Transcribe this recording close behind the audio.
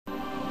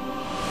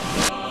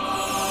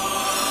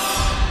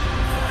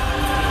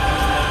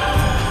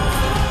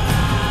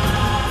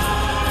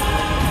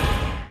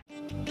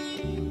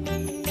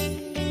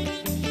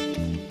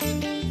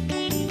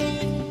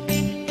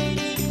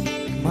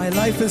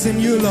life is in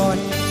you, Lord.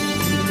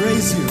 We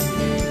praise you.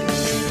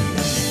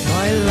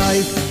 My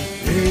life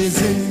is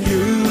in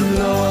you,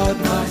 Lord.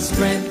 My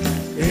strength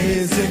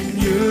is in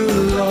you,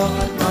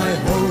 Lord. My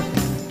hope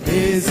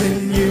is in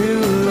you,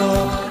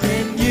 Lord.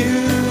 In you,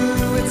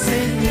 it's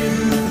in you.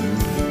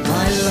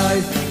 My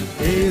life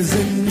is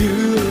in you,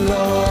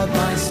 Lord.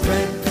 My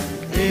strength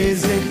is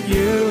in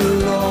you,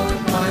 Lord.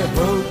 My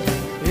hope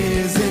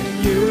is in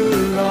you,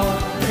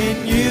 Lord. In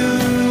you,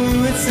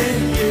 it's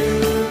in you.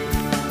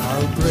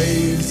 I'll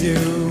praise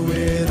you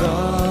with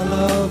all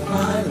of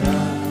my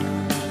life.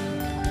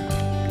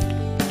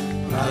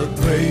 I'll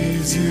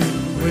praise you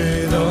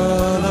with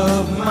all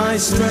of my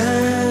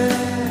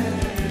strength,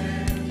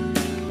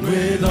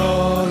 with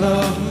all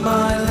of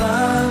my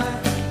life,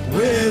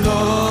 with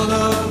all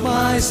of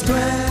my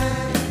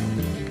strength.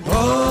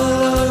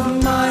 All of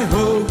my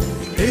hope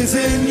is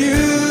in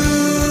you.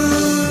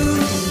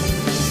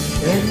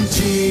 En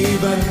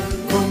jeevan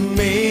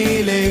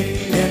ummele,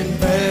 en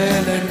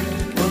balan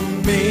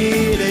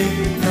ummele,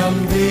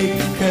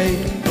 nambikkai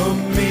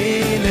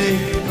ummele,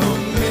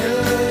 ummil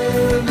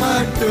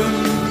mattum.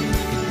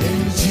 En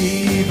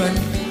jeevan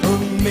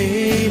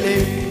ummele,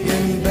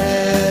 en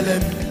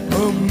balan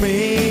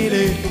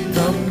ummele,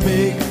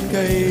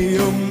 nambikkai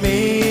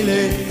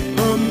ummele,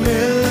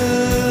 ummil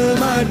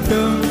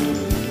mattum.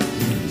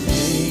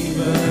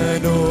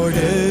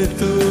 ஜீவனோடு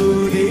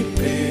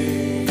துதிப்பே.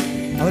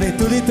 அவரை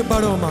துதித்து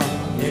பாடுவோமா?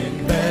 என்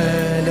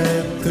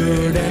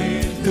பலத்துடன்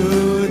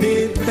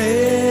துதிப்பே,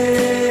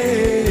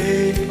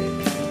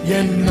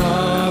 என்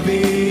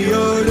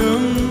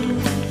ஆவியோடும்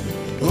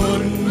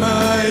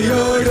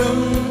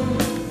உண்மையோடும்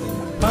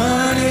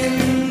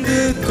பணிந்து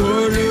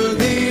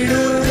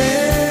தொழுதிடுவே.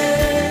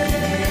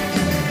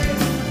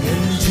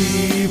 என்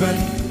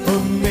ஜீவன்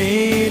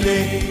உம்மேலே,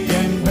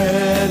 என்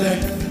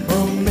பலன்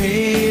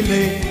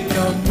உம்மேலே,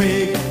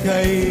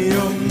 நம்பிக்கை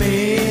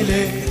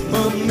உம்மேலே,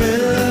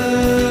 உம்மில்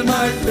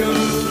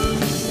மட்டும்.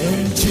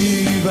 என்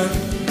ஜீவன்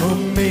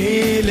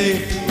உம்மேலே,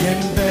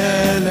 என்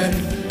பலன்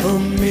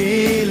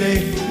உம்மேலே,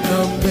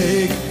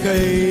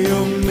 நம்பிக்கை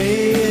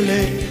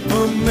உம்மேலே,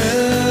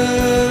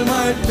 உம்மில்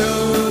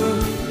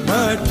மட்டும்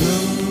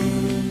மட்டும்.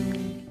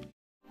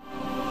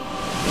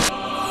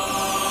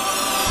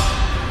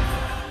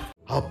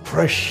 Our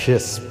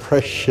precious,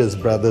 precious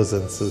brothers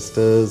and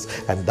sisters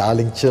and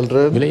darling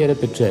children. விலையேற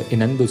பெற்ற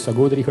என் அன்பு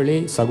சகோதரிகளே,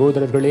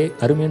 சகோதரர்களே,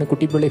 அருமையான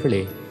குட்டி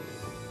பிள்ளைகளே.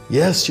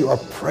 Yes, you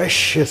are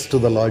precious to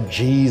the Lord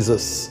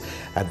Jesus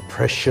and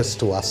precious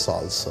to us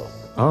also.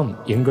 ஆம்,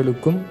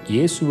 எங்களுக்கும்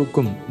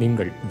இயேசுவுக்கும்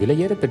நீங்கள்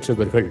விலையேற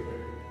பெற்றவர்கள்.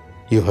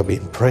 You have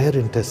been prayer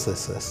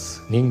intercessors.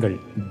 நீங்கள்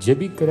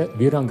ஜெபிக்கிற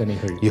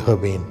வீராங்கனைகள். You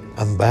have been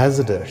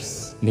ambassadors.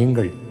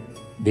 நீங்கள்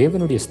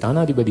தேவனுடைய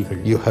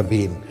ஸ்தானாதிபதிகள். You have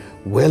been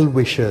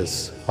well-wishers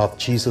of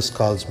Jesus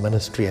Calls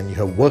ministry, and you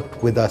have worked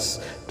with us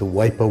to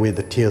wipe away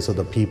the tears of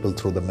the people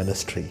through the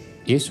ministry.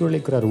 இயேசு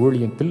அழைக்கிறார்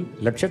ஊழியத்தில்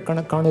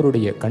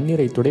லட்சக்கணக்கானோருடைய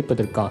கண்ணீரை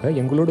துடைப்பதற்காக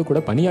எங்களோடு கூட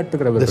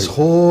பணியாற்றுகிறவர்கள். This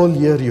whole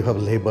year you have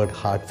labored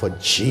hard for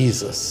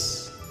Jesus.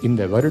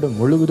 இந்த வருடம்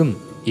முழுவதும்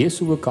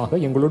இயேசுவுக்காக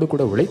எங்களோடு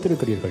கூட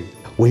உழைத்திருக்கிறீர்கள்.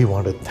 We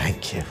want to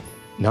thank you.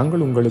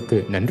 நாங்கள் உங்களுக்கு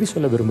நன்றி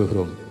சொல்ல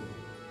விரும்புகிறோம்.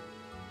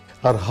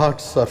 Our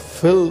hearts are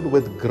filled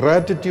with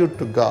gratitude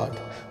to God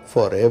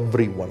for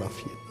every one of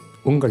you.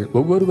 உங்கள்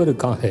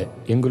ஒவ்வொருவருக்காக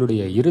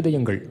எங்களுடைய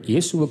இருதயங்கள்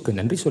இயேசுவுக்கு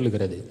நன்றி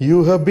சொல்லுகிறது. You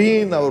have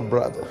been our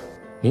brother.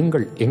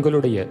 நீங்கள்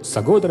எங்களுடைய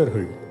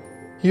சகோதரர்கள்.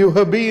 You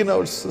have been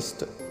our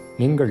sister.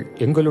 நீங்கள்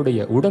எங்களுடைய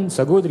உடன்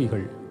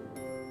சகோதரிகள்.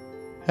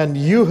 And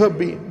you have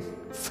been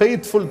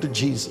faithful to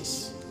Jesus.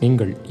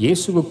 நீங்கள்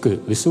இயேசுவுக்கு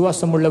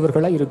விசுவாசம்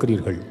உள்ளவர்களாய்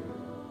இருக்கிறீர்கள்.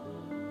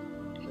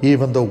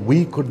 Even though we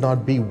could not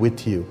be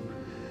with you,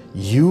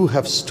 you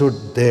have stood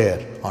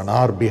there on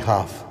our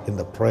behalf in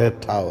the prayer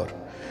tower,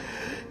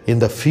 in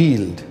the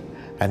field,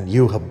 and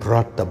you have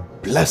brought the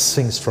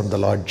blessings from the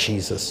Lord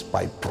Jesus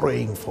by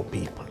praying for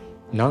people.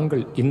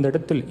 நாங்கள் இந்த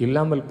இடத்தில்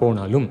இல்லாமல்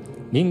போனாலும்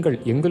நீங்கள்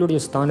எங்களுடைய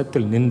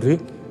ஸ்தானத்தில் நின்று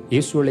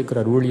இயேசு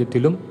அழைக்கிறார்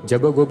ஊழியத்திலும்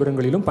ஜெப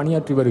கோபுரங்களிலும்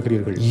பணியாற்றி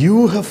வருகிறீர்கள். You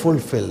have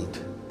fulfilled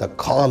the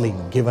calling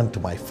given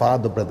to my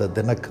father, brother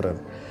Dinakaran,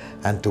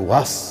 and to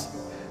us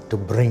to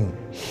bring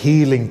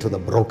healing to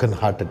the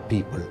broken-hearted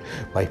people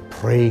by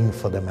praying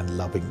for them and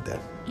loving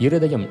them.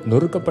 இருதயம்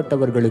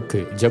நொறுக்கப்பட்டவர்களுக்கு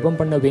ஜெபம்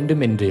பண்ண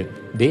வேண்டும் என்று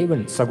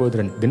தேவன்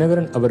சகோதரன்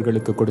தினகரன்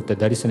அவர்களுக்கு கொடுத்த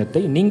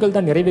தரிசனத்தை நீங்கள்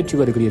தான் நிறைவேற்றி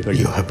வருகிறீர்கள்.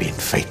 You have been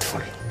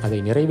faithful. அதை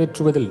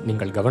நிறைவேற்றுவதில்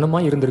நீங்கள்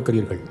கவனமாய்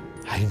இருந்திருக்கிறீர்கள்.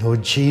 I know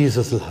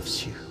Jesus loves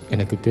you.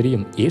 எனக்கு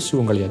தெரியும் இயேசு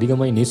உங்களை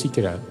அதிகமாய்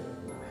நேசிக்கிறார்.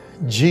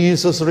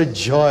 Jesus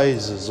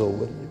rejoices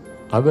over you.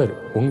 அவர்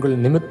உங்கள்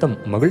நிமித்தம்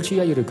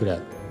மகிழ்ச்சியாய்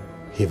இருக்கிறார்.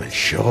 He will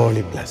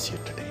surely bless you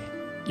today.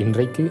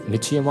 இன்றைக்கு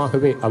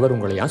நிச்சயமாகவே அவர்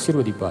உங்களை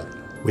ஆசீர்வதிப்பார்.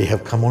 We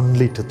have come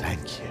only to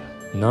thank you.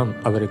 நாம்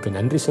அவருக்கு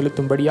நன்றி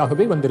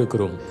செலுத்தும்படியாகவே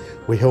வந்திருக்கிறோம்.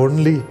 We have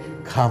only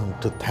come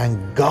to thank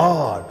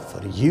God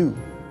for you.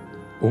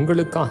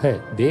 உங்களுக்காக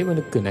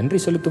தேவனுக்கு நன்றி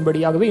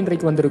செலுத்தும்படியாகவே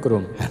இன்றைக்கு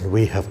வந்திருக்கிறோம். And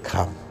we have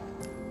come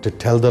to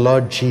tell the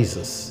Lord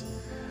Jesus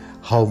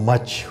how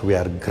much we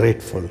are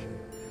grateful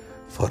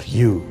for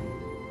you,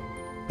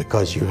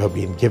 because you have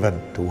been given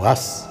to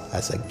us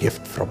as a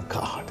gift from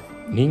God.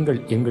 நீங்கள்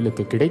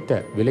எங்களுக்கு கிடைத்த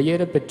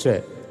விலையேற பெற்ற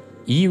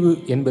ஈவு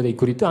என்பதை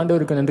குறித்து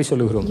ஆண்டவருக்கு நன்றி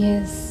சொல்லுகிறோம்.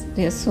 Yes,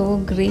 we are so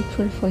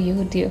grateful for you,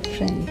 dear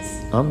friends.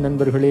 ஆம்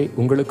நண்பர்களே,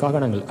 உங்களுக்காக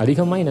நாங்கள்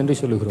அதிகமாய் நன்றி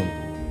சொல்லுகிறோம்.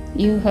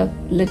 You have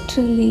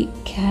literally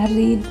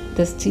carried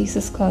this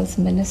Jesus Calls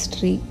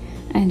ministry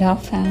and our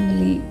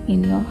family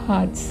in your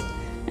hearts,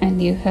 and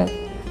you have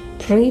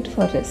prayed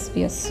for us.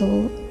 We are so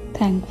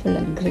thankful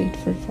and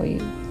grateful for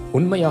you.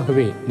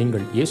 உண்மையாகவே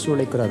நீங்கள் இயேசு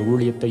அழைக்கிறார்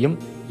ஊழியத்தையும்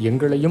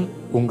எங்களையும்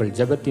உங்கள்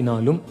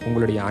ஜெபத்தினாலும்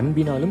உங்களுடைய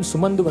அன்பினாலும்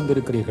சுமந்து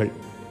வந்திருக்கிறீர்கள்.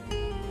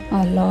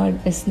 Our Lord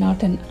is not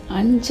an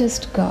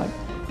unjust God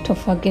to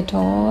forget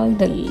all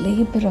the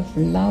labor of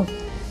love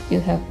you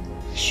have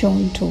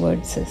shown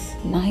towards us.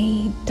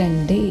 Night and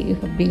day you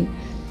have been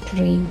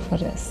praying for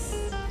us.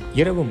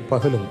 இரவும்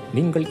பகலும்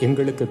நீங்கள்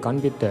எங்களுக்கு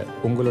காண்பித்த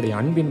உங்களுடைய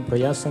அன்பின்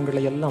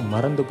பிரயாசங்களை எல்லாம்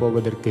மறந்து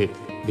போவதற்கு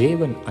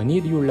தேவன்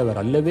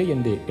அநீதியுள்ளவர் அல்லவே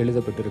என்று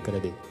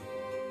எழுதப்பட்டிருக்கிறது.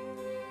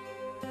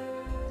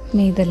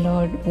 May the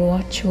Lord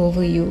watch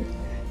over you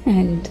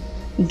and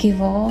give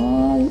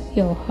all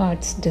your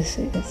heart's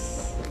desires.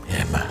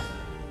 Amen.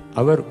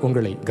 அவர்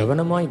உங்களை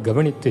கவனமாய்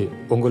கவனித்து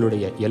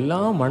உங்களுடைய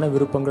எல்லா மன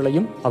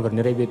விருப்பங்களையும் அவர்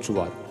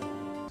நிறைவேற்றுவார்.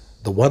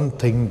 The one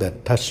thing that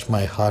touched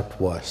my heart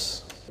was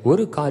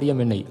ஒரு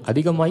காரியம் என்னை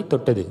அதிகமாய்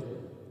தொட்டது.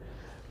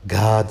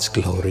 God's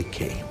glory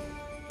came.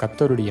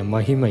 கர்த்தருடைய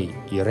மகிமை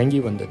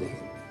இறங்கி வந்தது.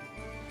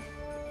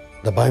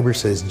 The Bible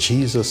says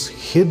Jesus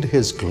hid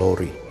his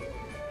glory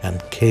and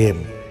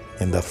came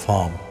in the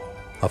form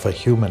of a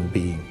human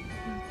being,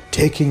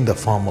 taking the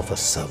form of a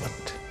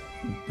servant.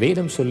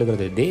 வேதம்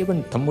சொல்லுகிறது, தேவன்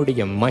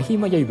தம்முடைய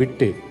மகிமையை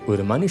விட்டு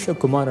ஒரு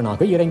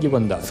மனுஷகுமாரனாக இறங்கி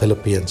வந்தார்.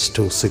 Philippians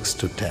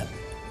 2:6-10.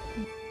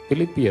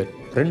 பிலிப்பியர்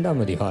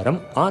 2ஆம் அதிகாரம்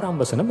 6ஆம்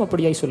வசனம்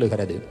அப்படியாய்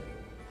சொல்லுகிறது.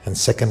 And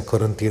 2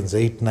 Corinthians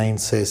 8:9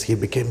 says he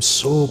became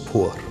so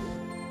poor.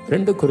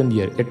 2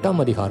 கொரிந்தியர்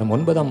 8ஆம் அதிகாரம்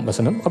 9ஆம்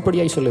வசனம்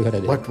அப்படியாய்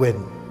சொல்லுகிறது. But when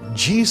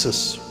Jesus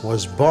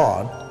was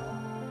born,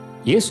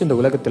 இயேசு இந்த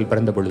உலகத்தில்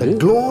பிறந்த பொழுது the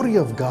glory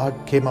of God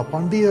came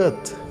upon the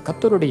earth.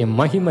 கர்த்தருடைய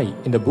மகிமை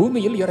இந்த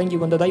பூமியில் இறங்கி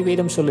வந்ததாய்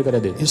வேதம்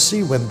சொல்லுகிறது. You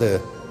see, when the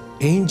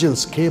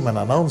angels came and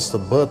announced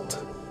the birth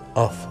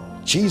of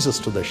Jesus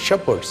to the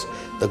shepherds,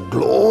 the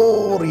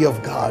glory of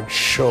God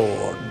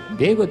shone.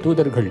 தேவ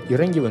தூதர்கள்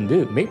இறங்கி வந்து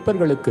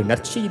மேய்ப்பர்களுக்கு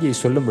நற்செய்தியை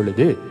சொல்லும்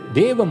பொழுது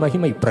தேவ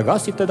மகிமை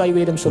பிரகாசித்ததாய்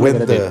வேதம் When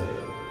சொல்லுகிறது. the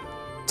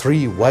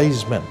three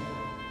wise men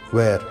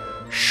were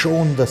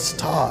shown the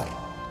star,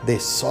 they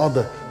saw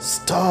the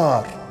star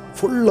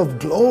full of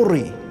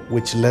glory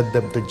which led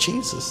them to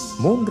Jesus.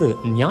 3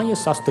 நியாய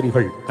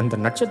சாஸ்திரிகள் அந்த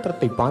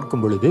நட்சத்திரத்தை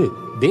பார்க்கும் பொழுது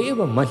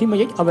தேவ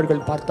மகிமையை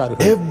அவர்கள்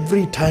பார்த்தார்கள்.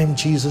 Every time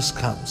Jesus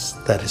comes,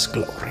 there is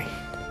glory.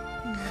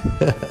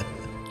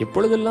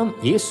 எப்பொழுதெல்லாம்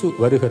இயேசு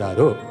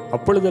வருகிறாரோ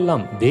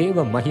அப்பொழுதெல்லாம்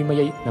தேவ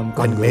மகிமையை நாம் When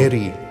காண்கிறோம்.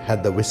 Mary had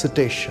the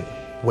visitation,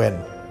 when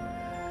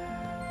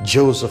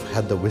Joseph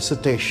had the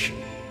visitation,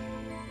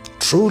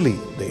 truly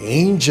the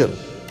angel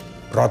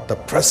brought the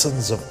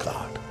presence of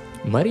God.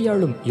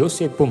 மரியாளும்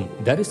யோசேப்பும்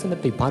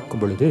தரிசனத்தை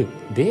பார்க்கும் பொழுது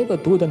தேவ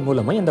தூதன்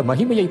மூலமாய் அந்த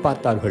மகிமையை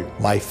பார்த்தார்கள்.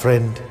 My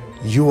friend,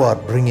 you are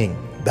bringing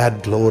that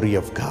glory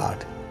of God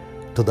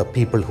to the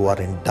people who are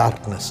in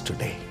darkness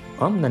today.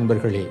 ஆம்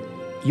நண்பர்களே,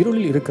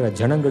 இருளில் இருக்கிற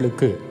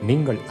ஜனங்களுக்கு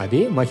நீங்கள்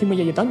அதே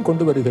மகிமையை தான்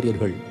கொண்டு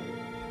வருகிறீர்கள்.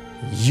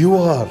 You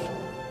are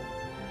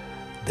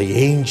the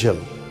angel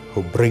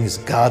who brings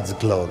God's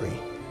glory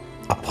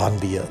upon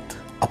the earth,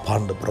 upon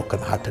the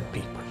broken-hearted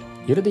people.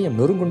 இருதயம்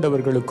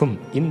நொறுங்குண்டவர்களுக்கும்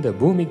இந்த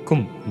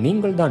பூமிக்கும்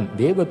நீங்கள் தான்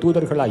தேவ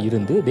தூதர்களாய்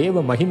இருந்து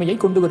தேவ மகிமையை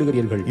கொண்டு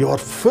வருகிறீர்கள். You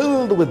are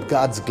filled with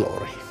God's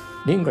glory.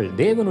 நீங்கள்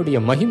தேவனுடைய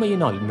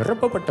மகிமையினால்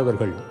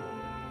நிரப்பப்பட்டவர்கள்.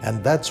 And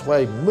that's why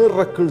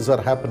miracles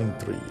are happening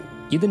through you.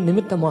 இதன்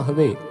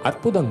நிமித்தமாகவே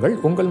அற்புதங்கள்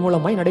உங்கள்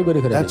மூலமாய்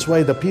நடைபெறுகிறது. That's why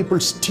the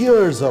people's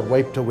tears are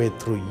wiped away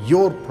through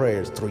your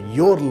prayers, through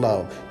your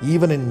love,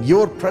 even in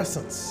your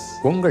presence.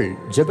 உங்கள்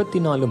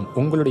ஜெபத்தினாலும்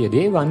உங்களுடைய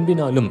தேவ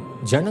அன்பினாலும்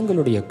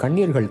ஜனங்களுடைய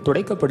கண்ணீர்கள்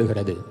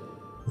துடைக்கப்படுகிறது.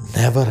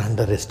 Never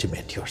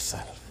underestimate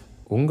yourself.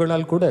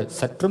 உங்களால் கூட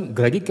சற்றும்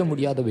கிரகிக்க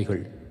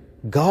முடியாதவைகள்.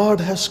 God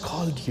has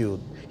called you.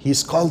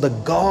 He's called the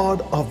God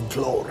of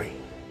glory.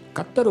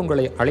 கர்த்தர்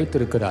உங்களை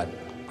அழைத்திருக்கிறார்.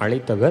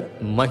 அழைத்தவர்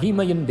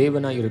மகிமையின்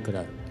தேவனாய்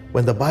இருக்கிறார்.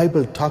 When the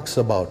Bible talks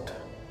about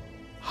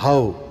how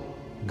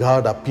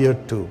God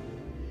appeared to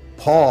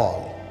Paul,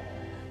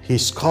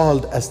 he's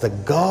called as the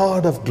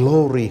God of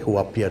glory who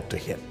appeared to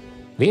him.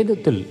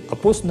 வேதத்தில்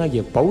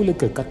அப்போஸ்தலனாகிய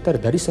பவுலுக்கு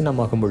கர்த்தர்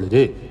தரிசனமாகும்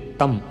பொழுது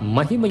தம்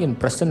மகிமையின்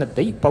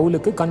பிரசன்னத்தை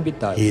பவுலுக்கு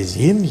காண்பித்தார். He is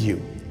in you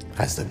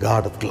as the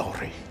God of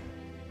glory.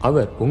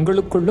 அவர்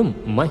உங்களுக்குள்ளும்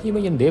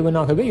மகிமையின்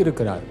தேவனாகவே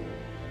இருக்கிறார்.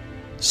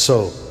 So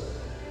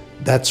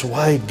that's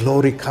why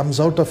glory comes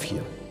out of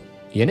you.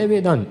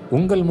 எனவேதான்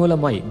உங்கள்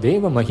மூலமாய்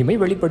தேவ மகிமை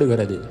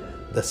வெளிப்படுகிறது.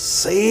 The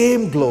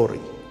same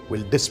glory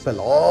will dispel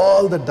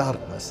all the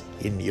darkness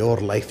in your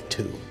life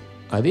too.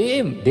 அதே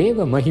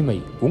தேவ மகிமை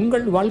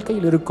உங்கள்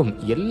வாழ்க்கையில் இருக்கும்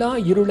எல்லா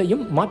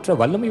இருளையும் மாற்ற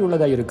வல்லமை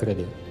உள்ளதாய்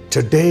இருக்கிறது.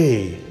 Today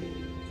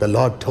the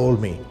Lord told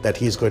me that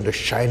he is going to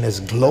shine his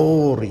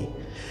glory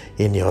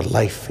in your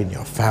life, in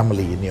your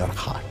family, in your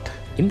heart.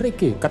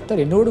 இன்றைக்கு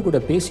கர்த்தர் என்னோடு கூட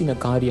பேசின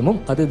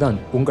காரியமும் அதுதான்.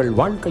 உங்கள்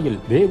வாழ்க்கையில்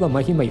தேவ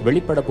மகிமை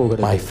வெளிப்பட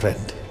போகிறது. My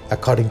friend,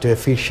 according to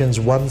Ephesians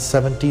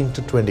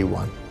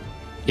 1:17-21,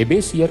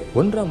 எபேசியர்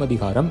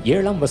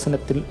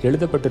 1:7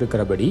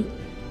 எழுதப்பட்டிருக்கிறபடி,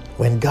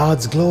 when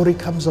God's glory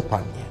comes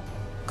upon you,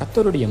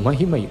 கர்த்தருடைய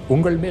மகிமை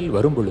உங்கள் மேல்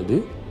வரும் பொழுது,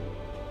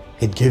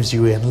 it gives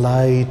you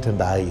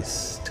enlightened eyes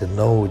to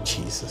know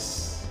Jesus.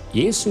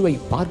 இயேசுவை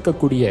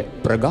பார்க்கக்கூடிய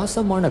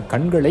பிரகாசமான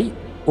கண்களை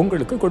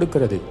உங்களுக்கு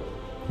கொடுக்கிறது.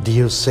 Do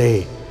you say,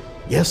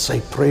 yes,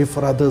 I pray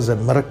for others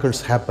and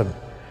miracles happen,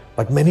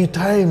 but many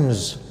times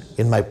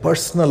in my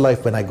personal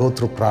life when I go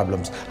through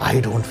problems, I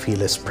don't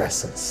feel His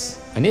presence.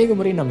 அநேக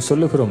முறை நாம்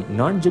சொல்லுகிறோம்,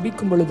 நான்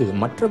ஜெபிக்கும் பொழுது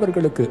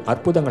மற்றவர்களுக்கு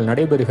அற்புதங்கள்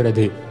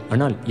நடைபெறுகிறது,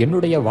 ஆனால்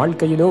என்னுடைய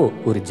வாழ்க்கையிலோ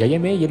ஒரு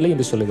ஜெயமே இல்லை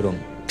என்று சொல்லுகிறோம்.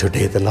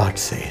 Today the Lord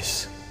says,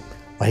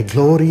 my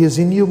glory is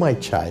in you, my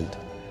child.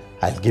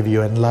 I'll give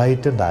you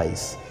enlightened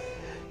eyes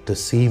to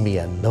see me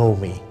and know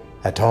me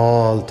at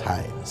all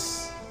times.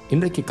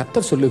 இன்றைக்கு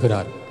கர்த்தர்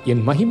சொல்லுகிறார்,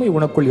 என் மகிமை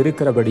உனக்குள்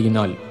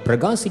இருக்கிறபடியினால்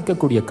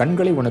பிரகாசிக்கக்கூடிய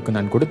கண்களை உனக்கு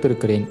நான்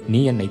கொடுத்திருக்கிறேன், நீ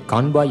என்னை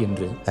காண்பாய்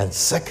என்று. And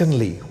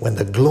secondly, when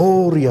the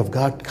glory of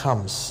God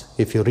comes,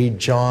 if you read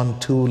John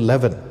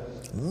 2:11,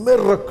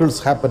 miracles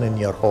happen in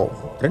your home.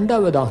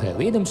 இரண்டாவதாக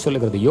வேதம்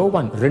சொல்லுகிறது,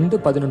 யோவான்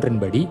 2:11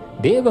 படி,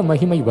 தேவ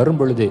மகிமை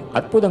வரும் பொழுது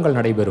அற்புதங்கள்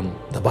நடைபெறும்.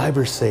 The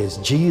Bible says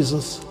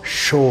Jesus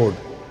showed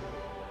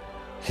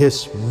His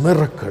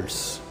miracles,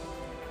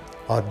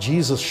 or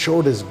Jesus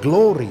showed His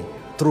glory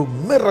through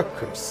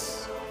miracles.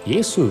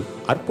 இயேசு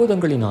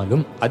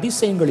அற்புதங்களினாலும்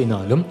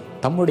அதிசயங்களினாலும்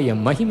தம்முடைய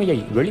மகிமையை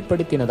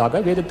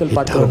வெளிப்படுத்தினதாக வேதத்தில்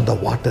பார்க்கிறோம். He turned the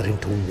water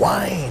into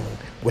wine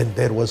when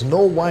there was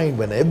no wine,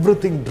 when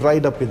everything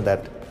dried up in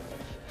that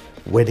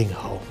wedding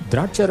home.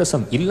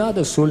 திராட்சரசம்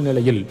இல்லாத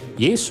சூழ்நிலையில்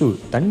இயேசு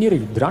தண்ணீரை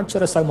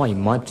திராட்சரசமாய்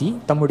மாற்றி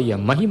தம்முடைய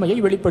மகிமையை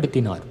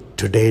வெளிப்படுத்தினார்.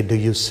 Today do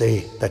you say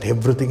that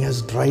everything has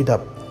dried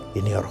up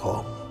in your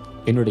home?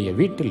 என்னுடைய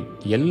வீட்டில்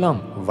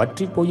எல்லாம்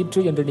வற்றி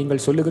போயிற்று என்று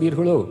நீங்கள்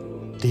சொல்லுகிறீர்களோ?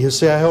 Do you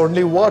say I have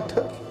only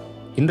water?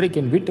 இன்றைக்கு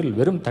என் வீட்டில்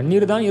வெறும்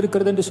தண்ணீர் தான்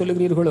இருக்கிறது என்று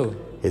சொல்லுகிறீர்களோ?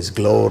 His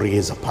glory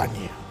is upon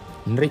you.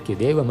 இன்றைக்கு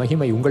தேவ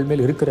மகிமை உங்கள்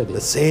மேல் இருக்கிறது.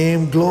 The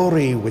same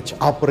glory which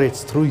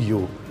operates through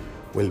you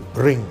will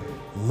bring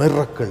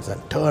miracles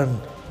and turn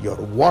your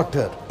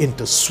water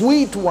into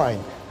sweet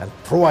wine and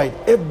provide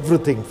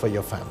everything for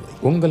your family.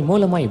 உங்கள்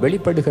மூலமாய்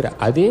வெளிப்படுகிற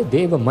அதே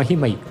தேவ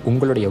மகிமை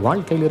உங்களுடைய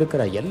வாழ்க்கையில்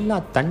இருக்கிற எல்லா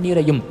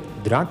தண்ணீரையும்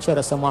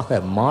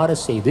திராட்சரசமாக மாற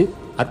செய்து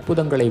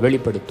அற்புதங்களை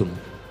வெளிப்படுத்தும்.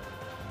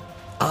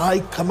 I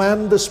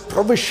command this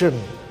provision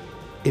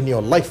in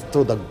your life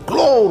through the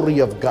glory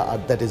of God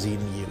that is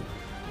in you.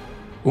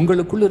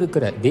 உங்களுக்குள்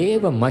இருக்கிற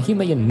தேவ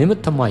மகிமையின்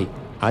நிமித்தமாய்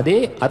அதே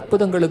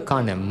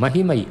அற்புதங்களுக்கான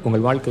மகிமை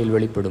உங்கள் வாழ்க்கையில்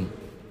வெளிப்படும்.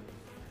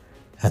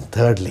 And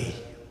thirdly,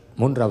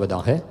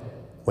 மூன்றாவதாக,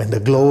 when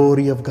the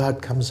glory of God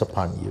comes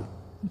upon you,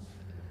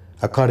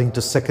 according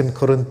to 2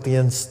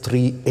 Corinthians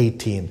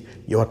 3:18,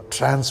 you are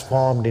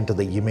transformed into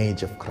the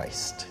image of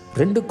Christ.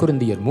 2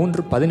 கொரிந்தியர்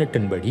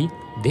 3:18 படி,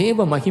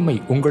 தேவ மகிமை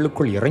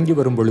உங்களுக்குள் இறங்கி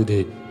வரும் பொழுது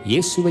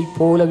இயேசுவை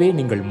போலவே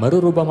நீங்கள்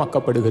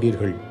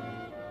மறுரூபமாக்கப்படுகிறீர்கள்.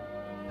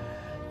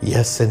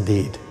 Yes,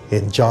 indeed.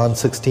 In John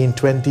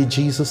 16:20,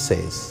 Jesus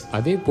says,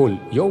 அதேபோல்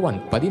யோவான்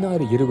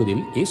 16:20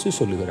 இயேசு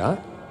சொல்லுகிறார்,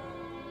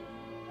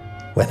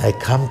 when I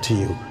come to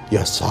you,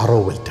 your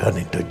sorrow will turn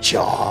into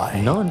joy.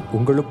 நான்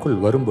உங்களுக்குள்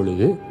வரும்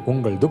பொழுது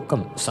உங்கள்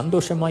துக்கம்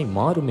சந்தோஷமாய்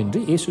மாறும் என்று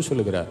இயேசு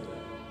சொல்லுகிறார்.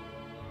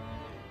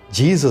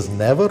 Jesus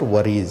never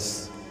worries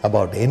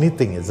about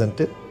anything, isn't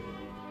it?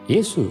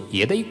 இயேசு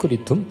எதை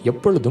குறித்தும்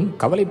எப்பொழுதும்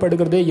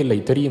கவலைப்படுகிறதே இல்லை,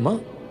 தெரியுமா?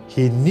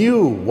 He knew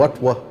what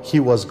he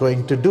was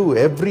going to do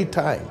every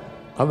time.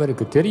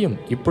 அவருக்கு தெரியும்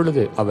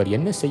இப்பொழுது அவர்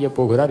என்ன செய்ய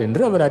போகிறார்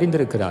என்று அவர்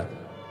அறிந்திருக்கிறார்.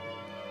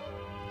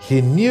 He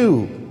knew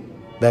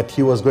that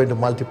he was going to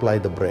multiply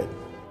the bread.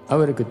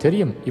 அவருக்கு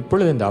தெரியும்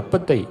இப்பொழுது இந்த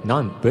அப்பத்தை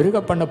நான்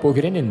பெருக பண்ண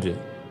போகிறேன் என்று.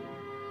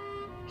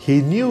 He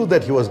knew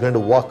that he was going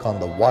to walk on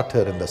the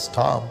water in the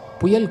storm.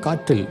 புயல்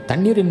காற்றில்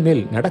தண்ணீரின்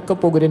மேல்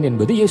நடக்கப் போகிறேன்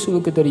என்பது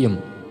இயேசுவுக்கு தெரியும்.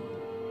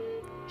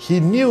 He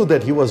knew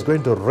that he was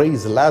going to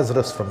raise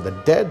Lazarus from the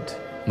dead.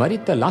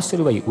 மரித்த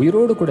லாசருவை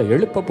உயிரோடு கூட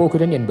எழுப்ப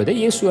போகிறேன் என்பதை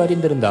இயேசு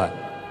அறிந்திருந்தார்.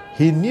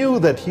 He knew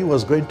that he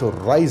was going to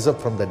rise up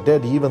from the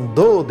dead even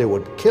though they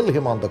would kill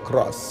him on the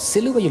cross.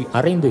 சிலுவையில்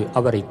அறைந்து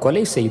அவரை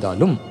கொலை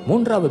செய்தாலும்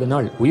மூன்றாவது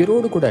நாள்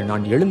உயிரோடு கூட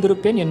நான்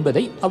எழுந்திருப்பேன்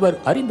என்பதை அவர்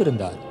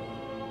அறிந்திருந்தார்.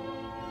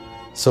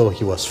 So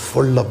he was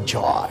full of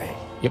joy.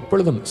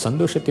 எப்பொழுதும்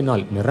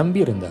சந்தோஷத்தினால்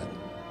நிரம்பி இருந்தார்.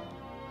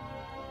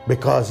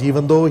 Because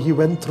even though he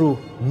went through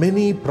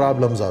many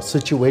problems or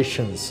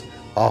situations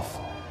of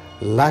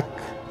lack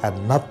and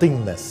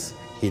nothingness,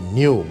 he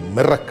knew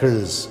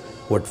miracles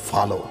would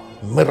follow.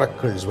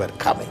 Miracles were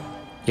coming.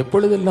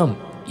 எப்பொழுதெல்லாம்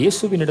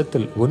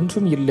இயேசுவினிடத்தில்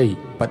ஒன்றும் இல்லை,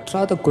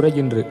 பற்றாத குறை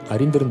என்று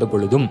அறிந்திருந்த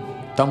பொழுதும்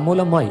தம்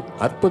மூலமாய்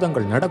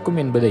அற்புதங்கள் நடக்கும்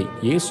என்பதை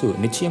இயேசு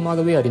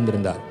நிச்சயமாகவே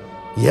அறிந்திருந்தார்.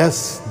 Yes,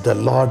 the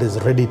Lord is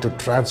ready to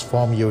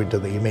transform you into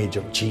the image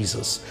of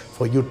Jesus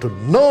for you to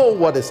know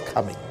what is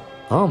coming.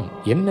 ஆம்,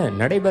 என்ன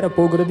நடைபெறப்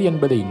போகிறது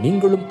என்பதை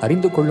நீங்களும்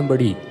அறிந்து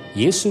கொள்ளும்படி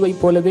இயேசுவை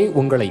போலவே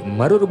உங்களை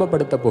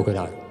மறுரூபப்படுத்த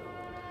போகிறார்.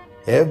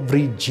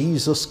 Every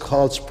Jesus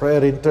calls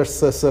prayer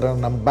intercessor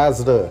and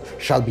ambassador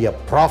shall be a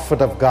prophet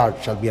of God,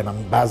 shall be an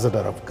ambassador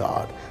of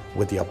God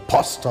with the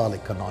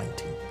apostolic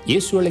anointing.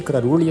 இயேசு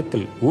அழைக்கிறார்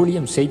ஊழியத்தில்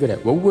ஊழியம் செய்கிற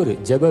ஒவ்வொரு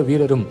ஜெப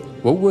வீரரும்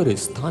ஒவ்வொரு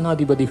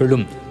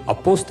ஸ்தானாதிபதிகளும்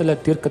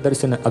அப்போஸ்தலர் தீர்க்க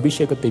தரிசன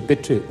அபிஷேகத்தை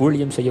பெற்று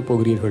ஊழியம் செய்ய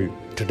போகிறீர்கள்.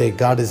 Today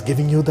God is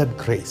giving you that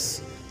grace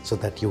so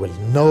that you will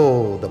know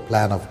the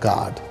plan of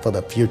God for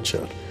the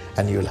future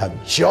and you will have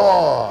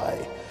joy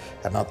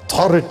and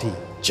authority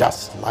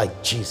just like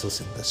Jesus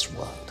in this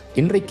world.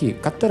 இன்றைக்கு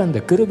கர்த்தர் அந்த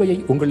கிருபையை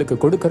உங்களுக்கு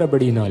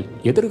கொடுக்கிறபடியினால்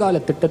எதிர்கால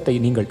திட்டத்தை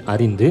நீங்கள்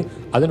அறிந்து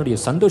அதனுடைய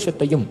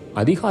சந்தோஷத்தையும்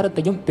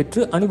அதிகாரத்தையும்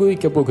பெற்று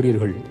அனுபவிக்க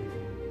போகிறீர்கள்.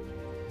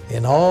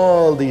 In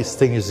all these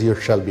things you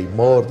shall be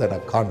more than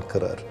a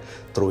conqueror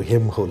through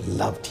him who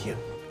loved you.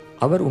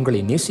 அவர்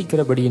உங்களை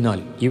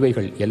நேசிக்கிறபடியினால்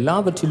இவைகள்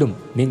எல்லாவற்றிலும்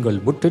நீங்கள்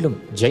முற்றிலும்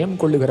ஜெயம்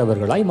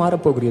கொள்ளுகிறவர்களாய்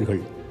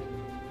மாறப்போகிறீர்கள்.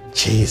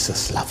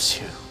 Jesus loves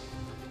you.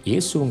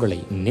 இயேசு உங்களை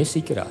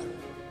நேசிக்கிறார்.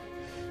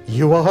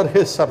 You are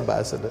his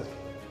ambassador.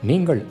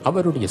 நீங்கள்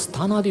அவருடைய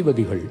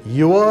ஸ்தானாதிபதிகள்.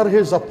 You are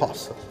his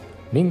apostle.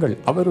 நீங்கள்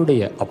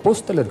அவருடைய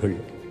அப்போஸ்தலர்கள்.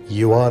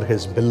 You are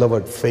his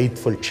beloved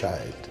faithful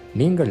child.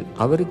 நீங்கள்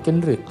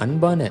அவருக்கென்று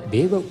அன்பான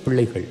தேவ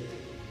பிள்ளைகள்.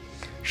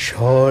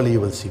 Surely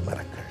you will see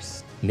miracles.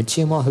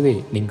 நிச்சயமாகவே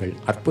நீங்கள்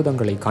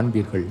அற்புதங்களை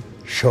காண்பீர்கள்.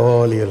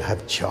 Surely you'll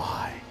have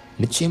joy.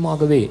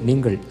 நிச்சயமாகவே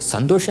நீங்கள்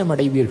சந்தோஷம்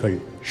அடைவீர்கள்.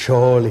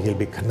 Surely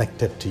he'll be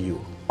connected to you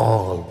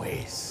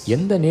always.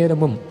 எந்த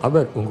நேரமும்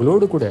அவர்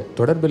உங்களோடு கூட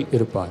தொடர்பில்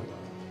இருப்பார்.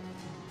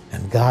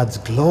 And God's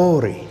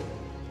glory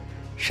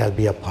shall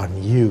be upon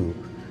you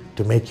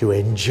to make you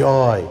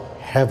enjoy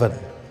heaven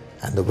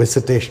and the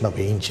visitation of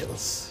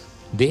angels.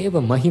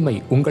 தேவ மகிமை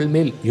உங்கள்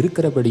மேல்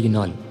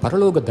இருக்கிறபடியினால்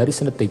பரலோக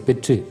தரிசனத்தை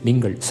பெற்று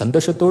நீங்கள்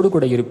சந்தோஷத்தோடு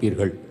கூட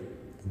இருப்பீர்கள்.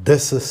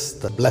 This is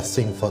the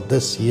blessing for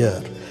this year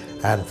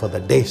and for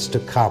the days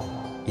to come,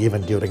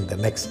 even during the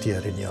next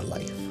year in your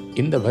life.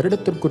 இந்த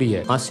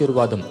வருடத்திற்குரிய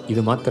ஆசீர்வாதம்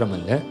இது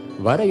மாத்திரமல்ல,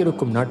 வர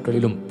இருக்கும்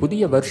நாட்களிலும்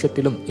புதிய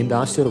வருஷத்திலும் இந்த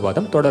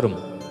ஆசீர்வாதம் தொடரும்.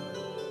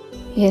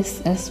 Yes,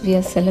 as we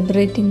are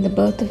celebrating the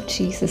birth of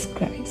Jesus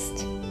Christ,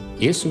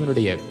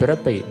 இயேசுவினுடைய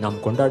பிறப்பை நாம்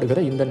கொண்டாடுகிற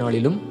இந்த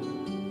நாளிலும்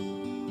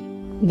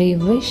we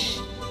wish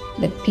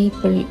that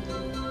people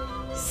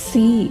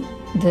see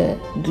the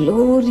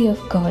glory of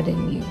God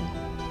in you.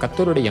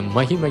 கர்த்தருடைய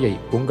மகிமையை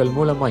உங்கள்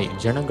மூலமாய்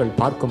ஜனங்கள்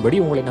பார்க்கும்படி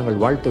உங்களை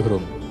நாங்கள்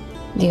வாழ்த்துகிறோம்.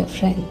 Dear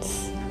friends,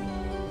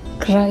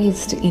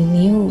 Christ in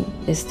you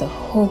is the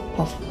hope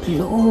of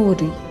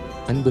glory.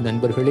 அன்பு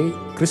நண்பர்களே,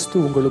 கிறிஸ்து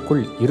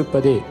உங்களுக்குள்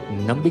இருப்பதே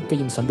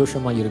நம்பிக்கையின்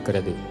சந்தோஷமாய்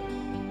இருக்கிறது.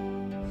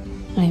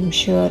 I am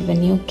sure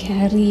when you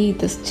carry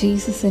this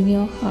Jesus in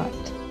your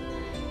heart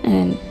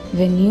and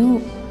when you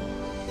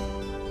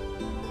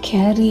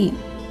carry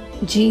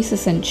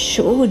Jesus and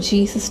show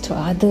Jesus to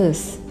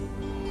others,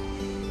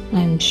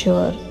 I am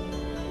sure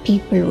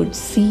people would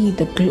see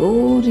the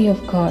glory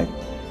of God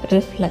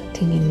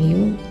reflecting in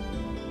you.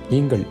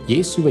 நீங்கள்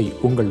இயேசுவை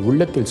உங்கள்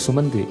உள்ளத்தில்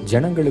சுமந்து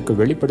ஜனங்களுக்கு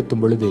வெளிப்படுத்தும்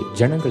பொழுது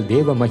ஜனங்கள்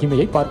தேவ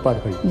மகிமையை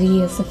பார்ப்பார்கள். We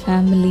as a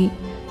family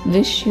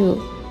wish you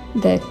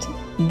that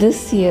this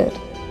year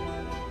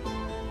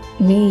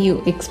may you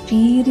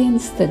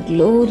experience the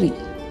glory,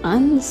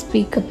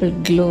 unspeakable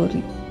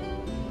glory,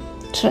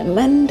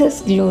 tremendous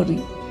glory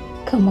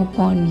come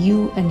upon you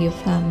and your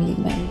family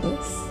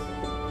members.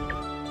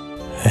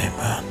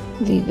 Amen.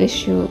 We wish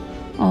you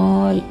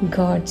all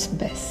God's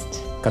best.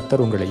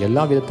 கர்த்தர் உங்களை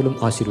எல்லா விதத்திலும்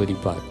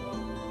ஆசீர்வதிப்பார்.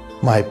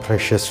 My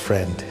precious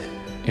friend,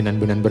 என்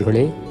அன்பு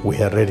நண்பர்களே, we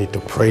are ready to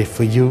pray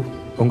for you.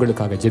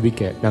 உங்களுக்காக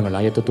ஜெபிக்க நாங்கள்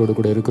ஆயத்தத்தோடு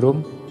கூட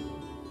இருக்கிறோம்.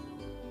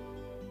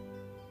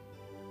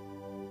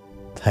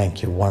 Thank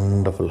you,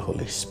 wonderful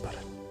Holy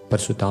Spirit.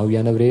 பரிசுத்த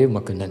ஆவியானவரே,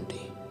 உமக்கு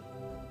நன்றி.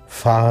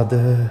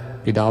 Father,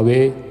 பிதாவே,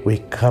 we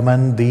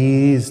commend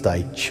these thy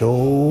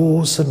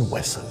chosen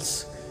vessels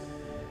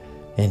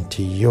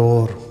into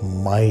your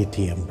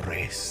mighty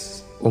embrace.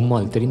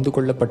 உம்மால் தெரிந்து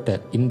கொள்ளப்பட்ட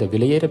இந்த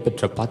விலையேற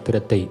பெற்ற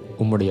பாத்திரத்தை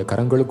உம்முடைய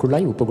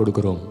கரங்களுக்குள்ளாய் ஒப்புக்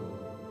கொடுக்கிறோம்.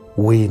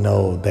 We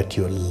know that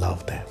you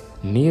love them.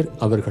 நீர்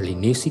அவர்களை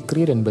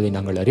நேசிக்கிறீர் என்பதை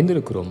நாங்கள்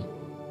அறிந்திருக்கிறோம்.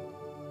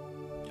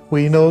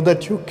 We know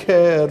that you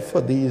care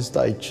for these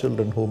thy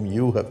children whom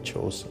you have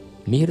chosen.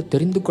 நீர்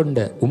தெரிந்து கொண்ட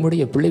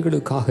உம்முடைய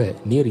பிள்ளைகளுக்காக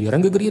நீர்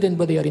இறங்குகிறீர்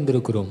என்பதை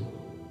அறிந்திருக்கிறோம்.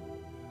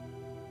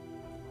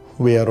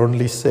 We are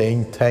only saying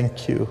thank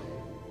you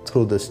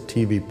through this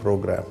TV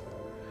program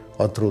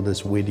or through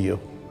this video,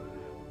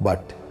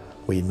 but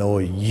we know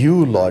you,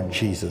 Lord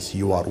Jesus,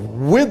 you are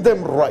with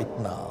them right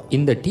now.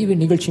 இந்த TV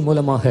நிகழ்ச்சி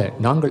மூலமாக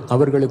நாங்கள்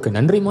அவர்களுக்கு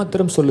நன்றி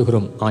மாத்திரம்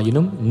சொல்லுகிறோம்.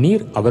 ஆயினும்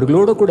நீர்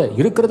அவர்களோடு கூட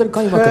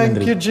இருக்கிறதற்காக உமக்கு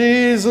நன்றி. Thank you,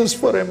 Jesus,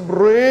 for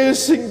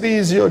embracing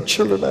these your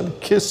children and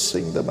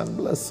kissing them and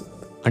blessing them.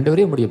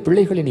 ஆண்டவரே, உம்முடைய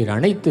பிள்ளைகளை நீர்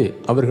அணைத்து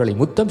அவர்களை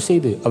முத்தம்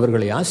செய்து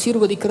அவர்களை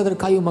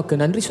ஆசீர்வதிக்கிறதற்காக உமக்கு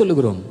நன்றி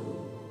சொல்லுகிறோம்.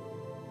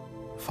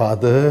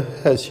 Father,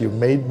 as you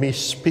made me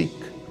speak,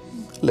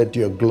 let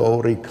your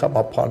glory come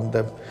upon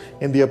them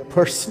in their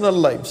personal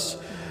lives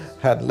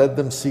and let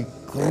them see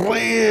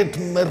great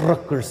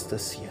miracles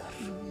this year.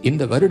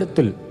 இந்த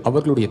வருடத்தில்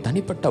அவர்களுடைய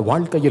தனிப்பட்ட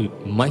வாழ்க்கையில்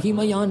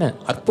மகிமையான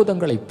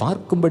அற்புதங்களை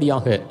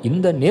பார்க்கும்படியாக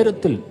இந்த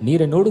நேரத்தில்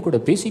நீர் என்னோடு கூட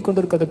பேசிக்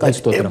கொண்டிருக்கிறதுக்காக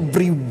ஸ்தோத்திரம்.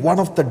 Every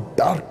one of the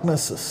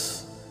darknesses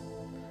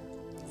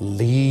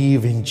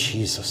leave in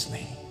Jesus'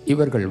 name.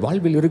 இவர்கள்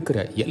வாழ்வில் இருக்கிற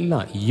எல்லா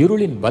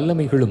இருளின்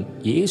வல்லமைகளும்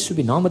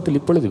இயேசுவின் நாமத்தில்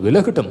இப்பொழுது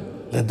விலகட்டும்.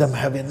 Let them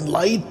have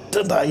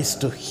enlightened eyes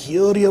to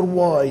hear your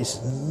voice,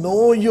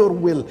 know your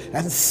will,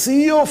 and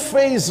see your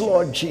face,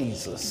 Lord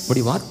Jesus.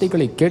 உம்முடைய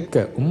வார்த்தைகளை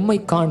கேட்க, உம்மை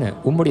காண,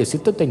 உம்முடைய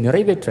சித்தத்தை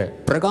நிறைவேற்ற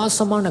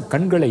பிரகாசமான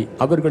கண்களை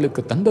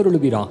அவர்களுக்கு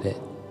தந்தருளுவீராக.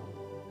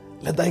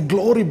 Let thy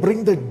glory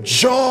bring the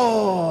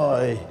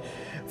joy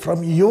from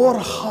your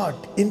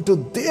heart into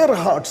their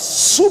hearts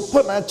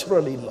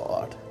supernaturally,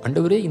 Lord.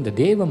 ஆண்டவரே, இந்த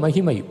தேவ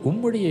மகிமை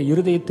உம்முடைய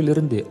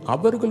இருதயத்திலிருந்து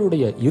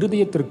அவர்களுடைய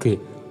இருதயத்திற்கு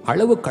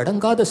அளவு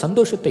கடங்காத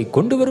சந்தோஷத்தை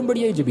கொண்டு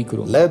வரும்படியே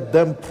ஜெபிக்கிறோம். Let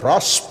them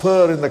prosper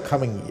in the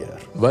coming year.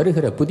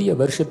 வருகிற புதிய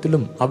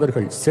வருஷத்திலும்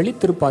அவர்கள்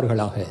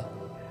செழித்திருப்பார்களாக.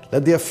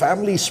 Let their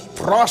families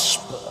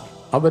prosper.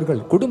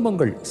 அவர்கள்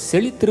குடும்பங்கள்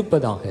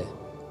செழித்திருப்பதாக.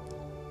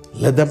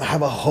 Let them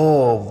have a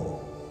home.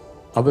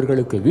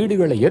 அவர்களுக்கு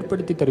வீடுகளை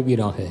ஏற்படுத்தி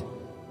தருவீராக.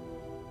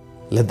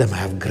 Let them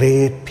have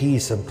great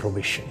peace and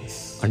provisions.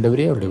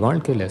 ஆண்டவரே, அவருடைய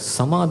வாழ்க்கையில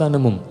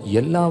சமாதானமும்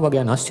எல்லா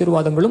வகையான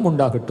ஆசீர்வாதங்களும்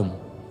உண்டாகட்டும்.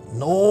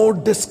 No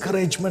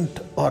discouragement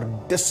or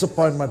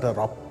disappointment or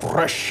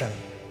oppression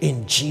in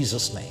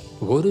Jesus' name.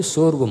 ஒரு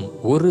சோர்வும்,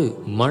 ஒரு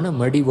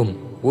மனமடிவும்,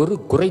 ஒரு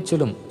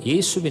குறைச்சலும்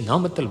இயேசுவின்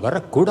நாமத்தில்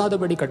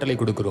வரக்கூடாதபடி கட்டளை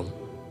கொடுக்கிறோம்.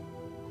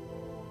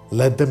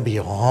 Let them be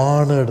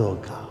honored, O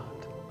God.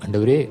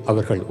 ஆண்டவரே,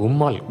 அவர்கள்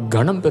உம்மால்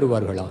கனம்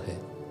பெறுவார்களாக.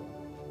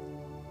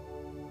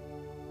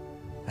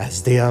 As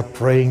they are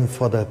praying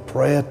for the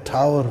prayer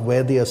tower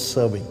where they are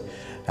serving,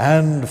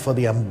 and for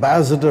the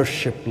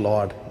ambassadorship,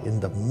 Lord, in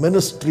the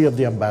ministry of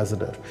the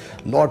ambassador,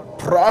 Lord,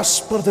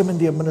 prosper them in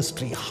their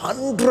ministry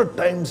 100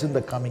 times in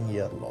the coming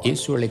year, Lord.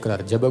 இயேசு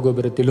அழைக்கிறார்,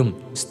 ஜெபகோபுரத்திலும்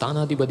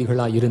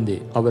ஸ்தானாதிபதிகளாய் இருந்து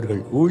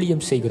அவர்கள்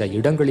ஊழியம் செய்கிற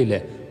இடங்களிலே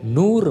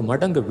 100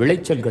 மடங்கு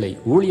விளைச்சல்களை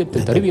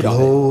ஊழியத்தில் தருவீராக.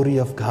 The glory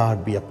of God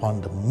be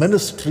upon the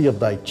ministry of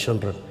thy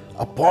children,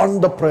 upon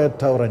the prayer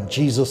tower and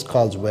Jesus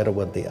calls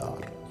wherever they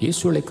are.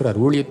 இயேசு அழைக்கிறார்,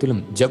 ஊழியத்திலும்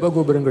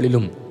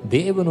ஜெபகோபுரங்களிலும்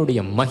தேவனுடைய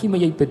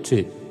மகிமையை பெற்று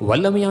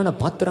வல்லமையான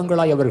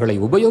பாத்திரங்களாய் அவர்களை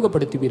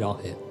உபயோகப்படுத்துவீராக.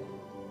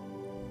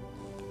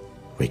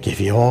 We give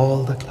you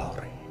all the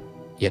glory.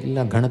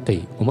 எல்லா கணத்தை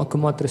உமக்கு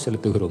மாத்திரம்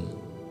செலுத்துகிறோம்.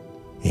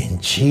 In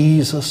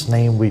Jesus'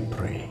 name we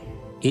pray.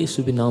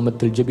 இயேசுவின்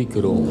நாமத்தில்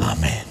ஜெபிக்கிறோம்.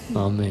 Amen.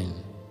 Amen.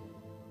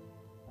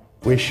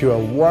 Wish you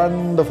a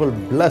wonderful,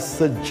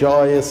 blessed,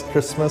 joyous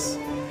Christmas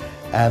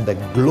and a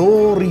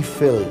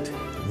glory-filled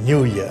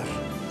New Year.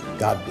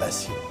 God bless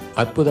you.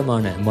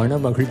 அற்புதமான மன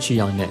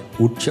மகிழ்ச்சியான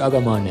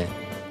உற்சாகமான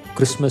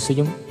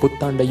கிறிஸ்மஸையும்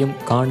புத்தாண்டையும்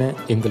காண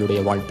எங்களுடைய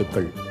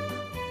வாழ்த்துக்கள்.